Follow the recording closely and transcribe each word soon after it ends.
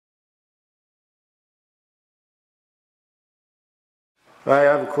I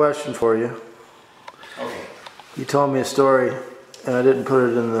have a question for you. Okay. You told me a story, and I didn't put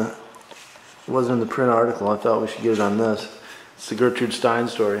it in the, it wasn't in the print article. I thought we should get it on this. It's the Gertrude Stein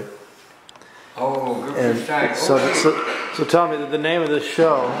story. Oh, Wilfred Sarr. So tell me the name of this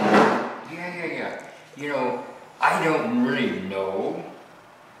show. Yeah. You know, I don't really know,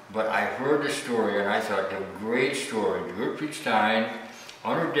 but I heard the story and I thought, a great story. Wilfred Stein,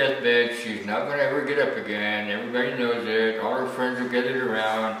 on her deathbed, she's not going to ever get up again. Everybody knows it. All her friends are gathered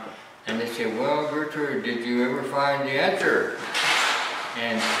around. And they say, well, Gertrude, did you ever find the answer?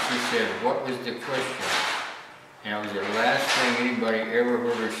 And she said, what was the question? And it was the last thing anybody ever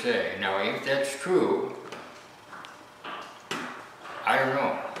heard her say. Now, if that's true, I don't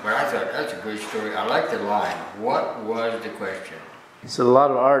know. But I thought, that's a great story. I like the line. What was the question? So a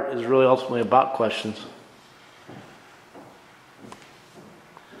lot of art is really ultimately about questions.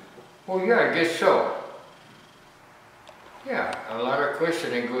 Well, yeah, I guess so. Yeah, a lot of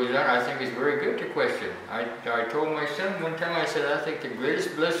questioning goes on. I think it's very good to question. I told my son one time, I said, I think the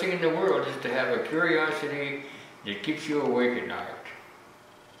greatest blessing in the world is to have a curiosity that keeps you awake at night.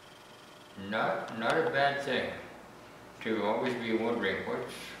 Not a bad thing to always be wondering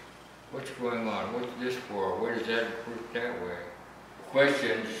what's going on, what's this for, where does that work that way?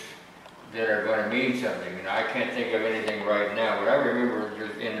 Questions that are going to mean something, and I can't think of anything right now, but I remember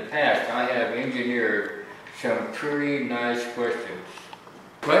just in the past I have engineered some pretty nice questions.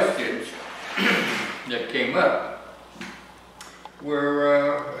 Questions that came up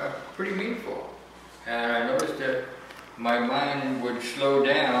were pretty meaningful. And I noticed that my mind would slow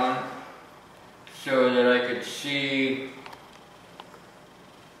down so that I could see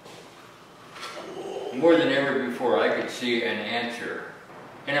more than ever before. I could see an answer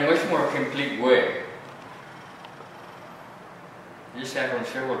in a much more complete way. This happened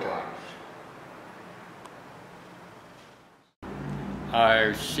several times.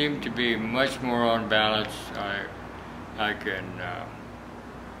 I seem to be much more on balance. I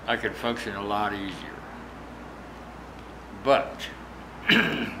can function a lot easier. But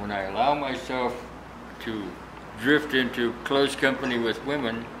when I allow myself to drift into close company with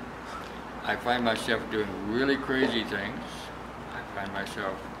women, I find myself doing really crazy things. I find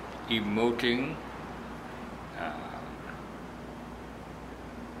myself emoting,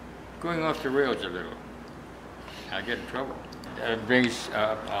 going off the rails a little. I get in trouble. It brings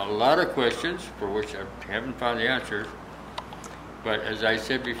a lot of questions for which I haven't found the answers. But as I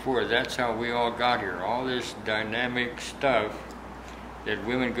said before, that's how we all got here. All this dynamic stuff that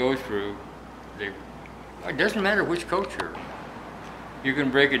women go through, it doesn't matter which culture. You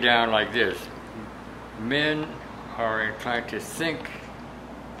can break it down like this. Men are inclined to think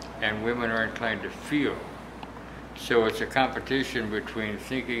and women are inclined to feel. So it's a competition between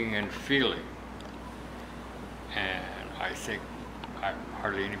thinking and feeling. And I think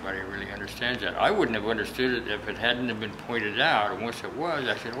hardly anybody really understands that. I wouldn't have understood it if it hadn't have been pointed out. And once it was,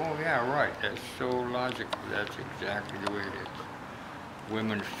 I said, oh yeah, right, that's so logical. That's exactly the way it is.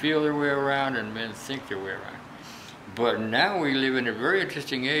 Women feel their way around and men think their way around. But now we live in a very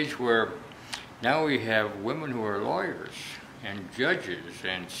interesting age where now we have women who are lawyers and judges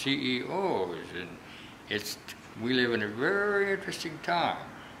and CEOs, and we live in a very interesting time.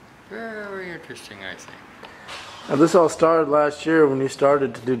 Very interesting, I think. Now this all started last year when you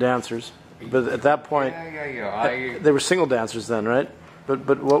started to do dancers, but at that point, they were single dancers then, right?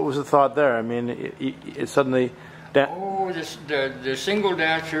 But what was the thought there? I mean, it suddenly. The single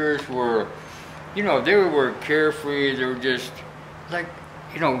dancers were, you know, they were carefree. They were just like,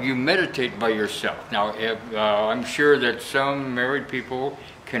 you know, you meditate by yourself. Now, I'm sure that some married people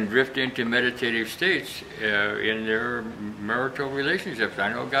can drift into meditative states in their marital relationships.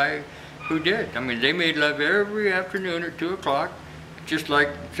 I know a guy who did. I mean, they made love every afternoon at 2 o'clock, just like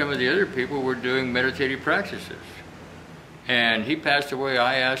some of the other people were doing meditative practices. And he passed away.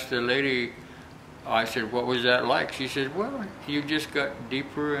 I asked the lady, I said, what was that like? She said, well, you just got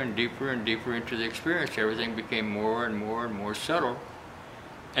deeper and deeper and deeper into the experience. Everything became more and more and more subtle.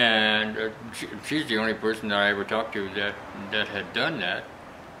 And she's the only person that I ever talked to that had done that.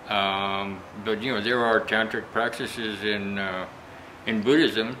 But, you know, there are tantric practices in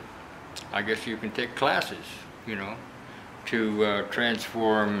Buddhism. I guess you can take classes, you know, to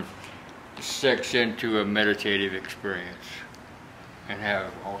transform sex into a meditative experience and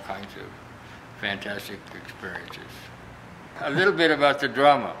have all kinds of fantastic experiences. A little bit about the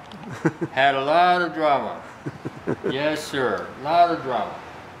drama. Had a lot of drama. Yes, sir, a lot of drama.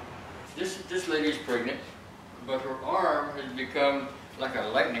 This lady's pregnant, but her arm has become like a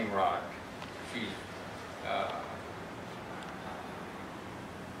lightning rod. She's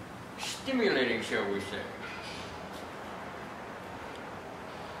stimulating, shall we say.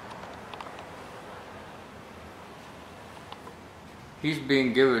 he's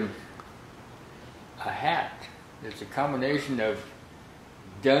being given a hat. It's a combination of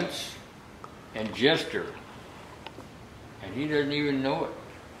dunce and jester, and he doesn't even know it.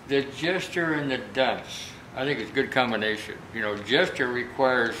 The jester and the dunce, I think it's a good combination. You know, jester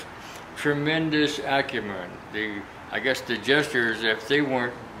requires tremendous acumen. I guess the jesters, if they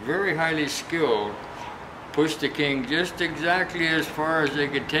weren't very highly skilled, pushed the king just exactly as far as they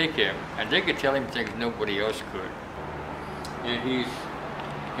could take him, and they could tell him things nobody else could. And he's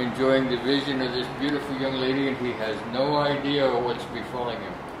enjoying the vision of this beautiful young lady, and he has no idea what's befalling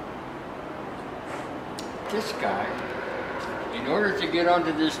him. This guy, in order to get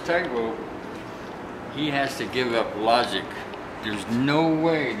onto this tightrope, he has to give up logic. There's no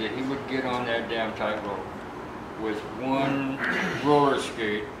way that he would get on that damn tightrope with one roller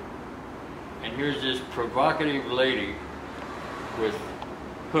skate. And here's this provocative lady with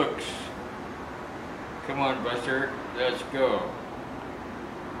hooks. Come on, Buster, let's go.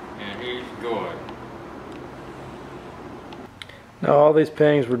 And he's going. Now all these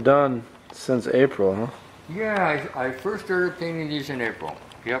paintings were done since April, huh? Yeah, I first started painting these in April.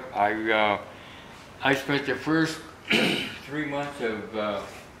 Yep, I spent the first 3 months of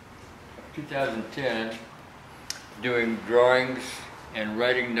 2010 doing drawings and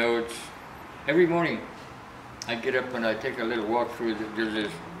writing notes. Every morning I get up and I take a little walk through, there's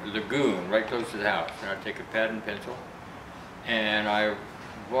this lagoon right close to the house, and I take a pad and pencil and I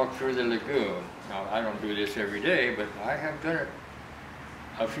walk through the lagoon. Now I don't do this every day, but I have done it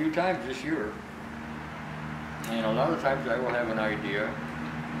a few times this year. And a lot of times I will have an idea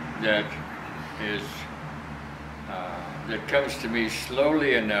that is that comes to me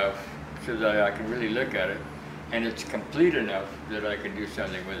slowly enough so that I can really look at it, and it's complete enough that I can do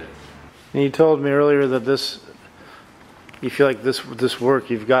something with it. And you told me earlier that you feel like this work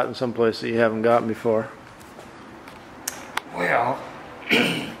you've gotten someplace that you haven't gotten before. Well,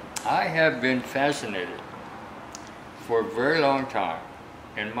 I have been fascinated for a very long time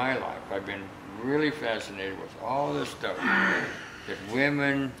in my life. I've been really fascinated with all this stuff that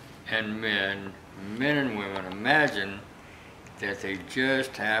women and men and women imagine that they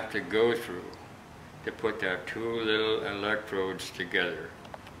just have to go through to put their two little electrodes together.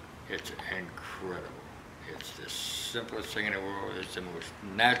 It's incredible. It's the simplest thing in the world. It's the most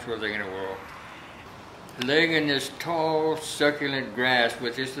natural thing in the world. Laying in this tall, succulent grass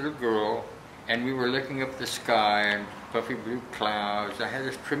with this little girl, and we were looking up the sky and puffy blue clouds. I had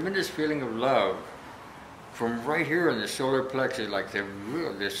this tremendous feeling of love from right here in the solar plexus, like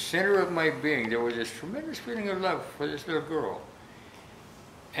the center of my being. There was this tremendous feeling of love for this little girl.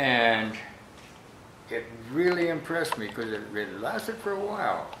 And it really impressed me because it lasted for a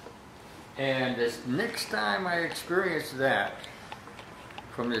while. And this next time I experienced that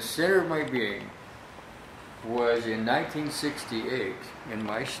from the center of my being was in 1968 in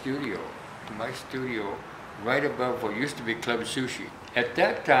my studio right above what used to be Club Sushi. At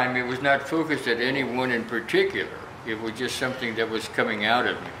that time, it was not focused at anyone in particular. It was just something that was coming out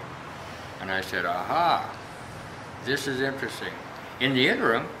of me. And I said, aha, this is interesting. In the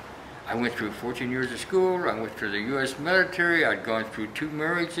interim, I went through 14 years of school, I went through the U.S. military, I'd gone through 2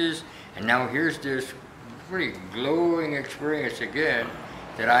 marriages, and now here's this really glowing experience again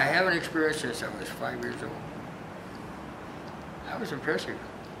that I haven't experienced since I was 5 years old. That was impressive.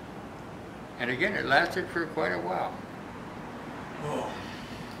 And again, it lasted for quite a while. Oh.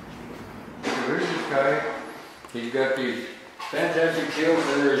 So here's this guy. He's got these fantastic tail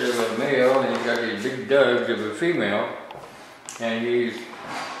feathers of a male, and he's got these big dugs of a female. And he's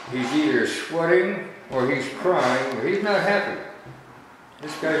either sweating, or he's crying, or he's not happy.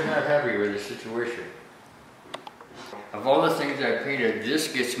 This guy's not happy with the situation. Of all the things I painted,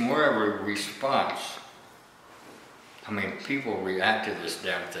 this gets more of a response. I mean, people react to this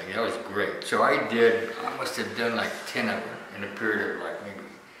damn thing. That was great. So I must have done like 10 of them in a period of like maybe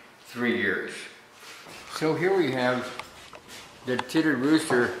 3 years. So here we have the titted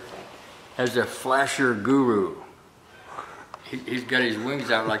rooster as a flasher guru. He's got his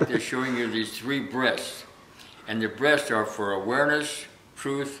wings out like this, showing you these 3 breasts. And the breasts are for awareness,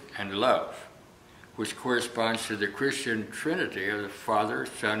 truth, and love, which corresponds to the Christian Trinity of the Father,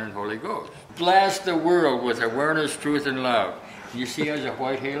 Son, and Holy Ghost. Blast the world with awareness, truth, and love. You see he has a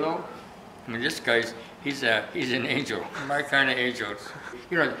white halo? I mean, this guy's, he's an angel, my kind of angel.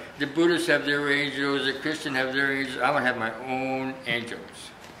 You know, the Buddhists have their angels, the Christians have their angels. I want to have my own angels.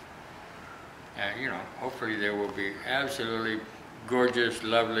 And, you know, hopefully they will be absolutely gorgeous,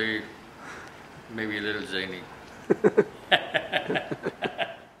 lovely, maybe a little zany.